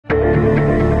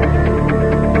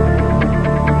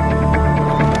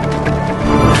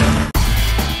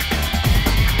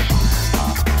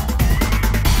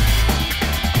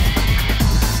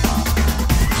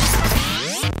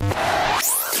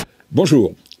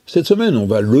Bonjour. Cette semaine, on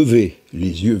va lever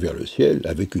les yeux vers le ciel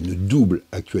avec une double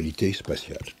actualité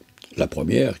spatiale. La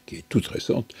première, qui est toute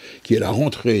récente, qui est la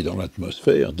rentrée dans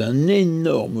l'atmosphère d'un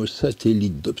énorme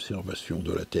satellite d'observation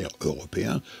de la Terre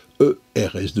européen,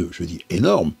 ERS2. Je dis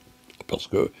énorme, parce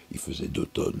qu'il faisait 2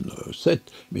 tonnes 7,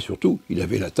 mais surtout, il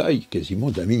avait la taille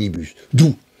quasiment d'un minibus.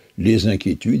 D'où les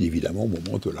inquiétudes, évidemment, au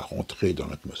moment de la rentrée dans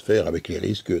l'atmosphère, avec les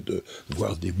risques de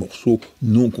voir des morceaux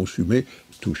non consumés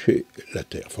toucher la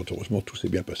Terre. Fort heureusement, tout s'est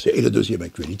bien passé. Et la deuxième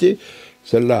actualité,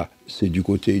 celle-là, c'est du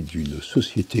côté d'une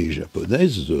société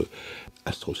japonaise,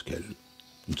 Astroscale,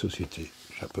 une société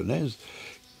japonaise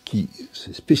qui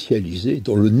s'est spécialisée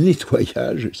dans le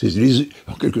nettoyage, c'est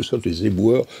en quelque sorte les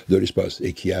éboueurs de l'espace,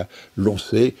 et qui a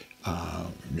lancé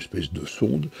une espèce de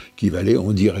sonde qui va aller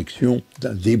en direction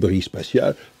d'un débris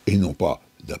spatial, et non pas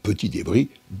d'un petit débris,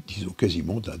 disons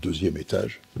quasiment d'un 2e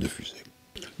étage de fusée.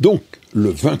 Donc, le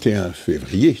 21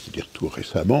 février, c'est-à-dire tout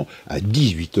récemment, à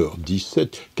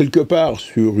 18h17, quelque part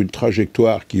sur une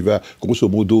trajectoire qui va, grosso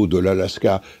modo, de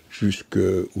l'Alaska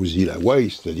jusqu'aux îles Hawaï,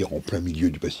 c'est-à-dire en plein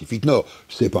milieu du Pacifique Nord,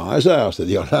 c'est pas un hasard,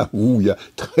 c'est-à-dire là où il y a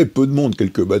très peu de monde,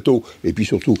 quelques bateaux, et puis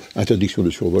surtout, interdiction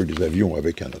de survol des avions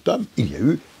avec un OTAN, il y a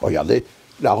eu, regardez,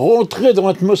 la rentrée dans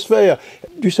l'atmosphère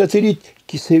du satellite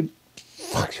qui s'est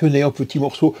fractionné en petits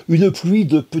morceaux, une pluie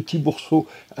de petits morceaux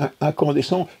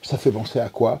incandescents. Ça fait penser à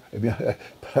quoi? Eh bien,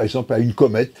 par exemple, à une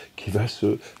comète qui va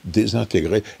se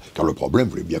désintégrer. Car le problème,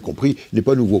 vous l'avez bien compris, n'est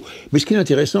pas nouveau. Mais ce qui est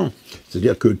intéressant,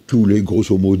 c'est-à-dire que tous les,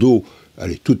 grosso modo,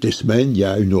 toutes les semaines, il y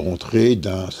a une rentrée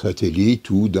d'un satellite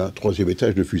ou d'un 3e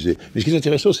étage de fusée. Mais ce qui est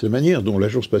intéressant, c'est la manière dont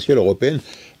l'Agence spatiale européenne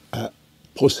a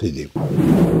procédé.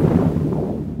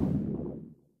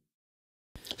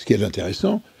 Ce qui est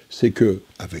intéressant, c'est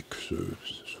qu'avec ce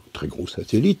très gros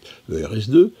satellite, le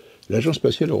RS2, l'Agence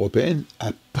spatiale européenne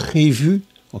a prévu,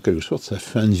 en quelque sorte, sa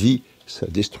fin de vie, sa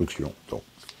destruction. Donc,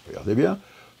 regardez bien,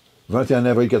 21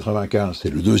 avril 1995, c'est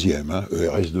le 2e,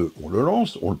 ERS2, on le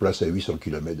lance, on le place à 800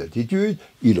 km d'altitude,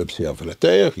 il observe la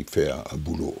Terre, il fait un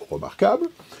boulot remarquable,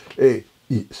 et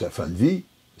sa fin de vie,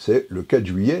 c'est le 4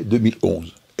 juillet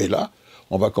 2011. Et là,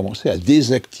 on va commencer à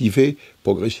désactiver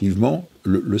progressivement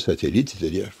le satellite,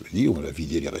 c'est-à-dire, je vous dis, on a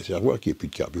vidé les réservoirs, qu'il n'y ait plus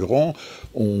de carburant,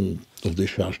 on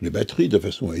décharge les batteries de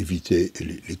façon à éviter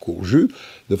les courts jus,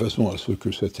 de façon à ce que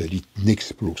le satellite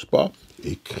n'explose pas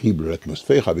et crible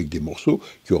l'atmosphère avec des morceaux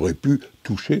qui auraient pu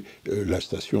toucher la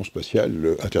station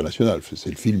spatiale internationale.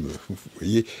 C'est le film, vous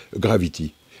voyez,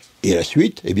 Gravity. Et la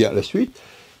suite, eh bien la suite,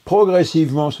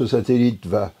 progressivement ce satellite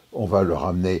on va le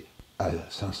ramener à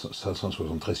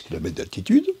 573 km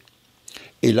d'altitude,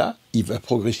 et là, il va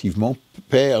progressivement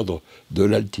perdre de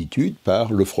l'altitude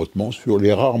par le frottement sur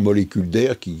les rares molécules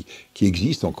d'air qui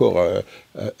existent encore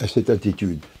à cette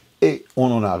altitude. Et on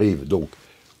en arrive donc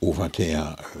au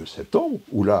 21 septembre,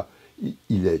 où là,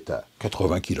 il est à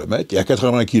 80 km, et à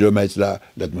 80 km, là,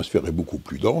 l'atmosphère est beaucoup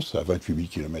plus dense, à 28 000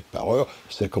 km par heure,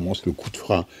 ça commence le coup de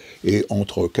frein. Et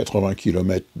entre 80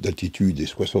 km d'altitude et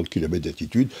 60 km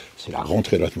d'altitude, c'est la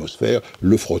rentrée de l'atmosphère,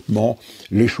 le frottement,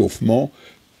 l'échauffement,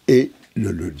 et il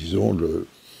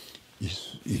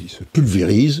se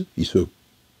pulvérise, il se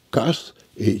casse,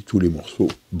 et tous les morceaux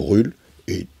brûlent,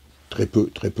 et très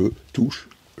peu touchent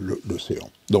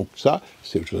l'océan. Donc ça,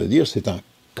 c'est autre chose à dire, c'est un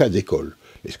cas d'école.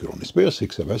 Et ce que l'on espère, c'est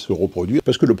que ça va se reproduire,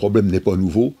 parce que le problème n'est pas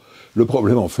nouveau. Le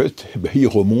problème, en fait, il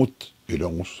remonte, et là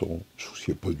on s'en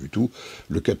souciait pas du tout,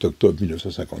 le 4 octobre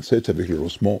 1957, avec le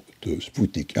lancement de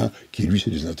Sputnik 1, qui lui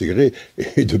s'est désintégré,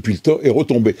 et depuis le temps est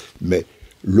retombé. Mais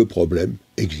le problème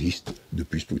existe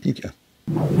depuis Sputnik 1.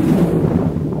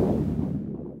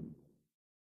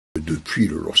 Depuis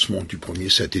le lancement du premier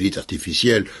satellite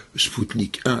artificiel,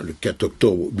 Sputnik 1, le 4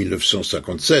 octobre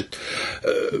 1957,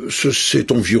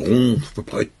 c'est environ à peu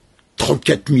près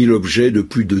 34 000 objets de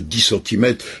plus de 10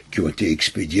 cm qui ont été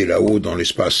expédiés là-haut dans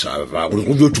l'espace. Ça va, on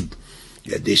trouve de tout.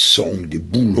 Il y a des sangles, des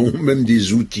boulons, même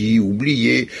des outils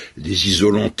oubliés, des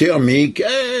isolants thermiques,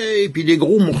 et puis des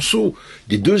gros morceaux,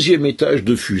 des 2e étages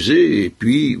de fusée, et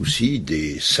puis aussi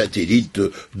des satellites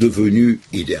devenus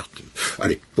inertes.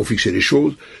 Allez, pour fixer les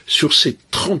choses, sur ces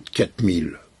 34 000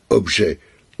 objets,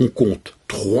 on compte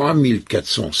 3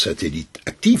 400 satellites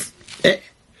actifs, et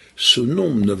ce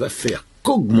nombre ne va faire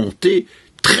qu'augmenter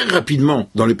très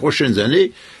rapidement dans les prochaines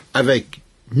années avec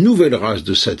nouvelles races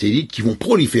de satellites qui vont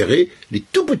proliférer, les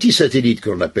tout petits satellites que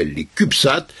l'on appelle les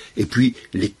CubeSats, et puis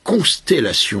les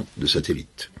constellations de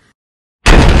satellites.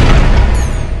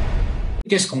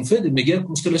 Qu'est-ce qu'on fait des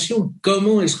méga-constellations?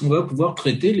 Comment est-ce qu'on va pouvoir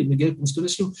traiter les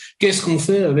méga-constellations? Qu'est-ce qu'on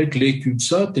fait avec les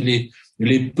CubeSats et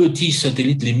les petits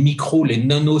satellites, les micros, les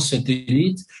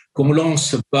nanosatellites qu'on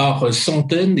lance par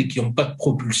centaines et qui n'ont pas de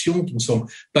propulsion, qui ne sont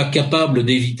pas capables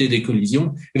d'éviter des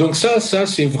collisions. Et donc ça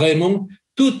c'est vraiment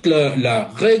toute la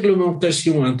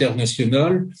réglementation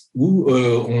internationale où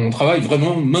on travaille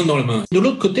vraiment main dans la main. De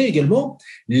l'autre côté également,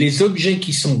 les objets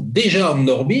qui sont déjà en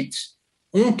orbite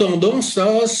ont tendance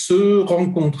à se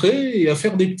rencontrer et à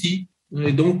faire des petits.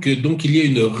 Et donc il y a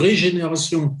une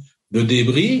régénération de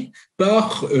débris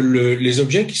par les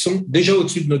objets qui sont déjà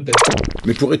au-dessus de notre tête.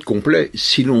 Mais pour être complet,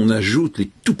 si l'on ajoute les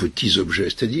tout petits objets,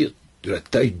 c'est-à-dire de la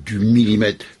taille du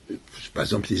millimètre, par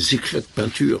exemple les éclats de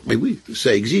peinture, mais oui,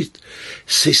 ça existe,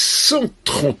 c'est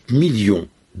 130 millions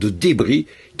de débris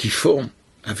qui forment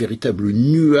un véritable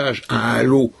nuage, un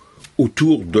halo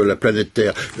autour de la planète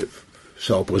Terre.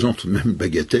 Ça représente même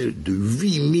bagatelle de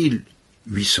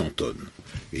 8800 tonnes.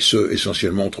 Et ce,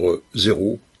 essentiellement entre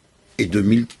 0 et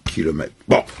 2000 kilomètres.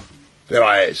 Bon, c'est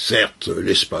vrai, certes,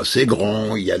 l'espace est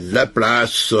grand, il y a de la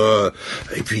place,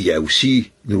 et puis il y a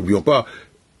aussi, n'oublions pas,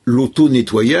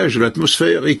 l'auto-nettoyage de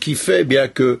l'atmosphère, et qui fait bien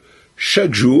que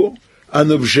chaque jour, un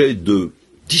objet de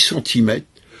 10 cm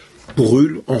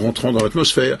brûle en rentrant dans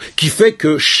l'atmosphère, qui fait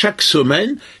que chaque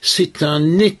semaine, c'est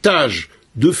un étage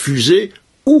de fusée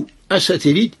ou un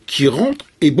satellite qui rentre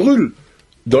et brûle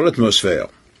dans l'atmosphère.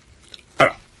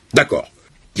 Alors, d'accord,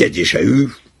 il y a déjà eu,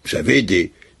 vous savez,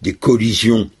 des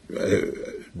collisions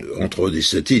entre des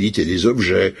satellites et des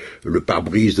objets, le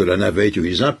pare-brise de la navette, il y a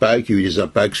eu des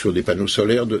impacts sur des panneaux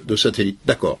solaires de satellites,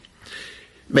 d'accord.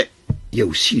 Mais il y a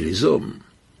aussi les hommes.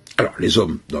 Alors, les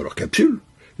hommes dans leur capsule,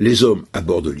 les hommes à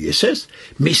bord de l'ISS,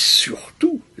 mais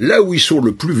surtout, là où ils sont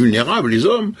le plus vulnérables, les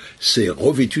hommes, c'est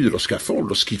revêtus de leur scaphandre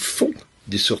lorsqu'ils font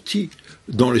des sorties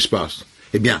dans l'espace.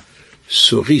 Eh bien,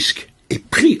 ce risque est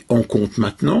pris en compte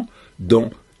maintenant dans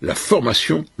la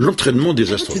formation, l'entraînement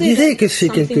des astronautes. Je dirais que c'est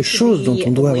quelque chose dont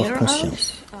on doit avoir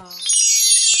conscience.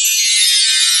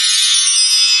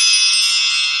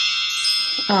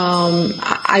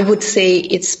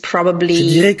 Je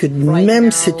dirais que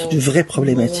même c'est une vraie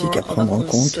problématique à prendre en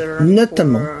compte,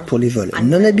 notamment pour les vols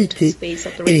non habités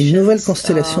et les nouvelles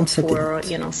constellations de satellites.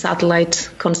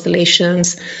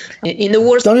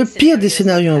 Dans le pire des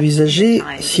scénarios envisagés,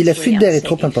 si la fuite d'air est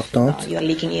trop importante,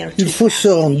 il faut se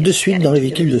rendre de suite dans le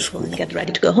véhicule de secours.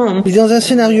 Mais dans un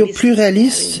scénario plus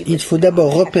réaliste, il faut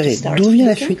d'abord repérer d'où vient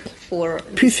la fuite,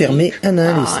 puis fermer un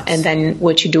à un les sens.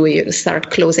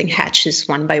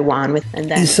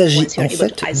 Il s'agit en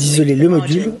fait d'isoler le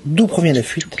module d'où provient la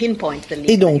fuite,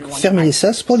 et donc fermer les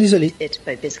sas pour l'isoler.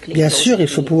 Bien sûr, il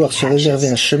faut pouvoir se réserver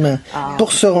un chemin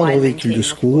pour se rendre au véhicule de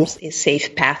secours.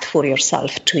 C'est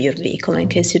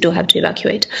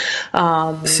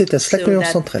à cela que l'on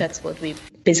s'entraîne.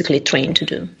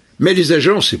 Mais les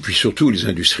agences et puis surtout les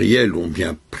industriels ont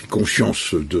bien pris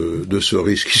conscience de ce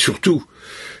risque. Et surtout,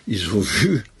 ils ont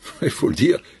vu, il faut le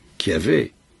dire, qu'il y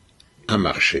avait un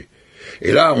marché.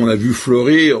 Et là, on a vu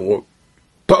fleurir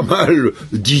pas mal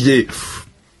d'idées,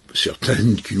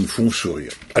 certaines qui nous font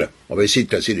sourire. Alors, on va essayer de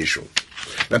classer les choses.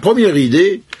 La première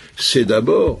idée, c'est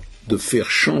d'abord de faire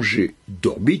changer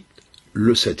d'orbite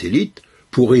le satellite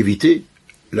pour éviter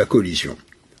la collision.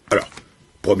 Alors,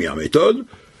 première méthode,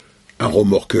 un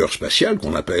remorqueur spatial,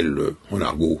 qu'on appelle en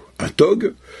argot un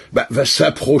TOG, va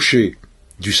s'approcher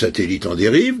du satellite en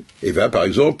dérive et va par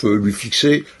exemple lui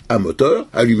fixer un moteur,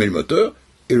 allumer le moteur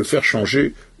et le faire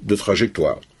changer de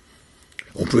trajectoire.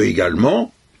 On peut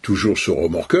également, toujours ce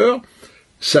remorqueur,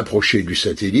 s'approcher du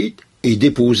satellite et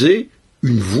déposer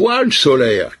une voile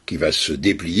solaire qui va se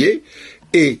déplier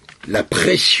et la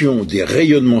pression des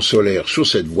rayonnements solaires sur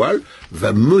cette voile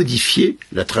va modifier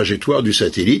la trajectoire du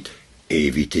satellite et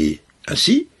éviter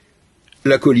ainsi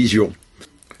la collision.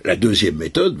 La deuxième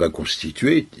méthode va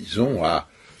constituer, disons, à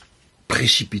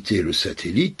précipiter le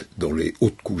satellite dans les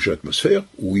hautes couches d'atmosphère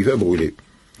où il va brûler.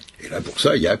 Et là, pour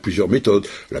ça, il y a plusieurs méthodes.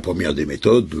 La première des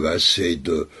méthodes, c'est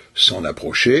de s'en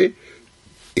approcher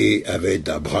et, avec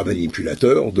un bras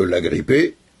manipulateur, de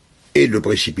l'agripper et de le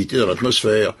précipiter dans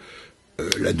l'atmosphère.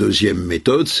 La deuxième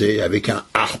méthode, c'est avec un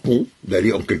harpon,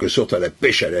 d'aller en quelque sorte à la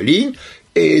pêche à la ligne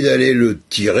et d'aller le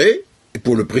tirer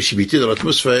pour le précipiter dans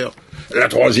l'atmosphère. La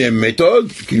troisième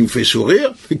méthode, qui nous fait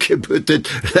sourire, qui est peut-être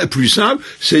la plus simple,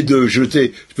 c'est de jeter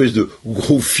une espèce de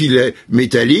gros filet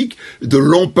métallique, de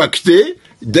l'empacter,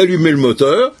 d'allumer le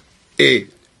moteur, et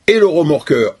le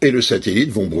remorqueur et le satellite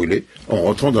vont brûler en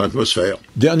rentrant dans l'atmosphère.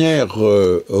 Dernière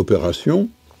opération,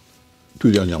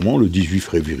 tout dernièrement, le 18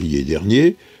 février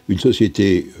dernier, une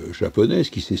société japonaise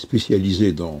qui s'est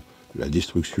spécialisée dans la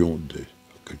destruction en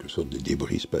quelque sorte, des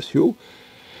débris spatiaux,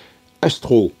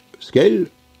 Ciel,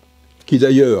 qui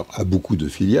d'ailleurs a beaucoup de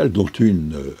filiales, dont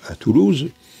une à Toulouse,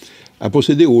 a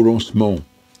procédé au lancement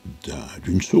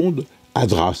d'une sonde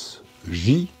Adras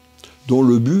J, dont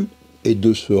le but est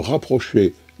de se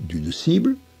rapprocher d'une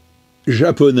cible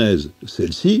japonaise.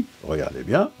 Celle-ci, regardez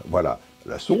bien, voilà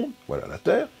la sonde, voilà la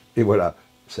Terre, et voilà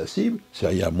sa cible, c'est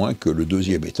rien moins que le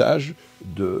deuxième étage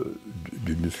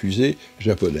d'une fusée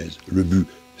japonaise. Le but,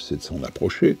 c'est de s'en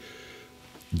approcher,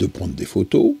 de prendre des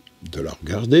photos, de la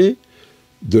regarder,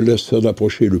 de s'en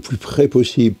approcher le plus près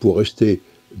possible pour rester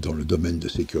dans le domaine de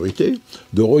sécurité,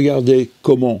 de regarder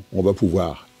comment on va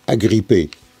pouvoir agripper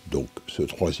donc ce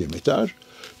troisième étage,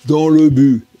 dans le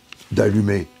but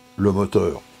d'allumer le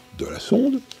moteur de la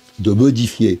sonde, de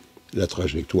modifier la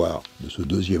trajectoire de ce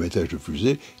deuxième étage de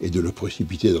fusée et de le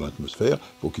précipiter dans l'atmosphère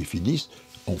pour qu'il finisse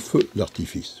en feu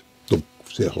d'artifice. Donc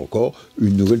c'est encore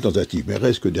une nouvelle tentative. Mais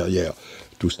reste que derrière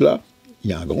tout cela,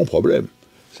 il y a un grand problème,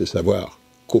 c'est savoir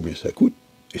combien ça coûte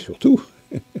et surtout,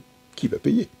 qui va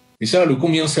payer. Et ça, le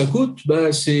combien ça coûte,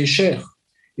 c'est cher.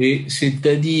 Et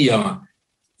c'est-à-dire,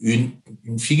 une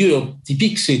figure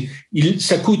typique,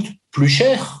 ça coûte plus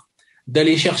cher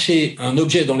d'aller chercher un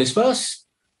objet dans l'espace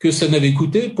que ça n'avait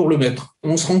coûté pour le mettre.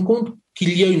 On se rend compte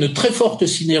qu'il y a une très forte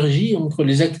synergie entre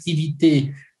les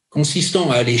activités consistant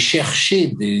à aller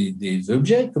chercher des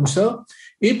objets comme ça,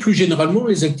 et plus généralement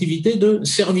les activités de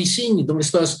servicing dans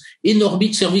l'espace.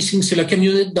 In-orbit servicing, c'est la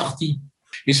camionnette d'Arty.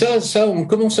 Et ça, on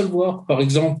commence à le voir. Par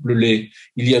exemple,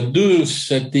 il y a 2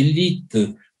 satellites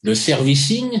de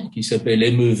servicing qui s'appellent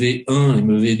MEV1 et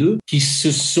MEV2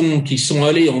 qui sont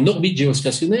allés en orbite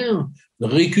géostationnaire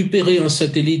récupérer un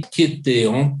satellite qui était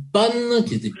en panne,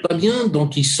 qui était pas bien,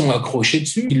 donc ils sont accrochés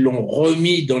dessus, ils l'ont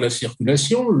remis dans la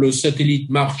circulation, le satellite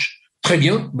marche très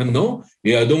bien maintenant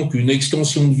et a donc une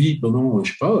extension de vie pendant,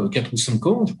 4 ou 5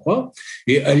 ans, je crois,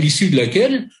 et à l'issue de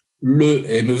laquelle le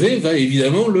MEV va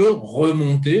évidemment le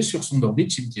remonter sur son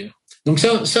orbite cimetière. Donc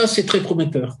ça c'est très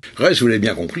prometteur. Reste, vous l'avez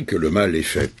bien compris que le mal est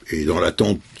fait. Et dans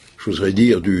l'attente, j'oserais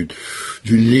dire, d'une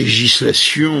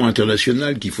législation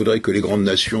internationale qu'il faudrait que les grandes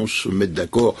nations se mettent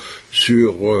d'accord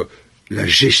sur la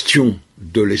gestion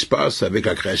de l'espace avec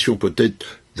la création peut-être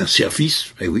d'un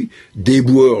service,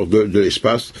 d'éboueur de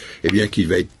l'espace, qu'il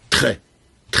va être très,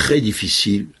 très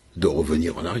difficile de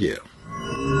revenir en arrière.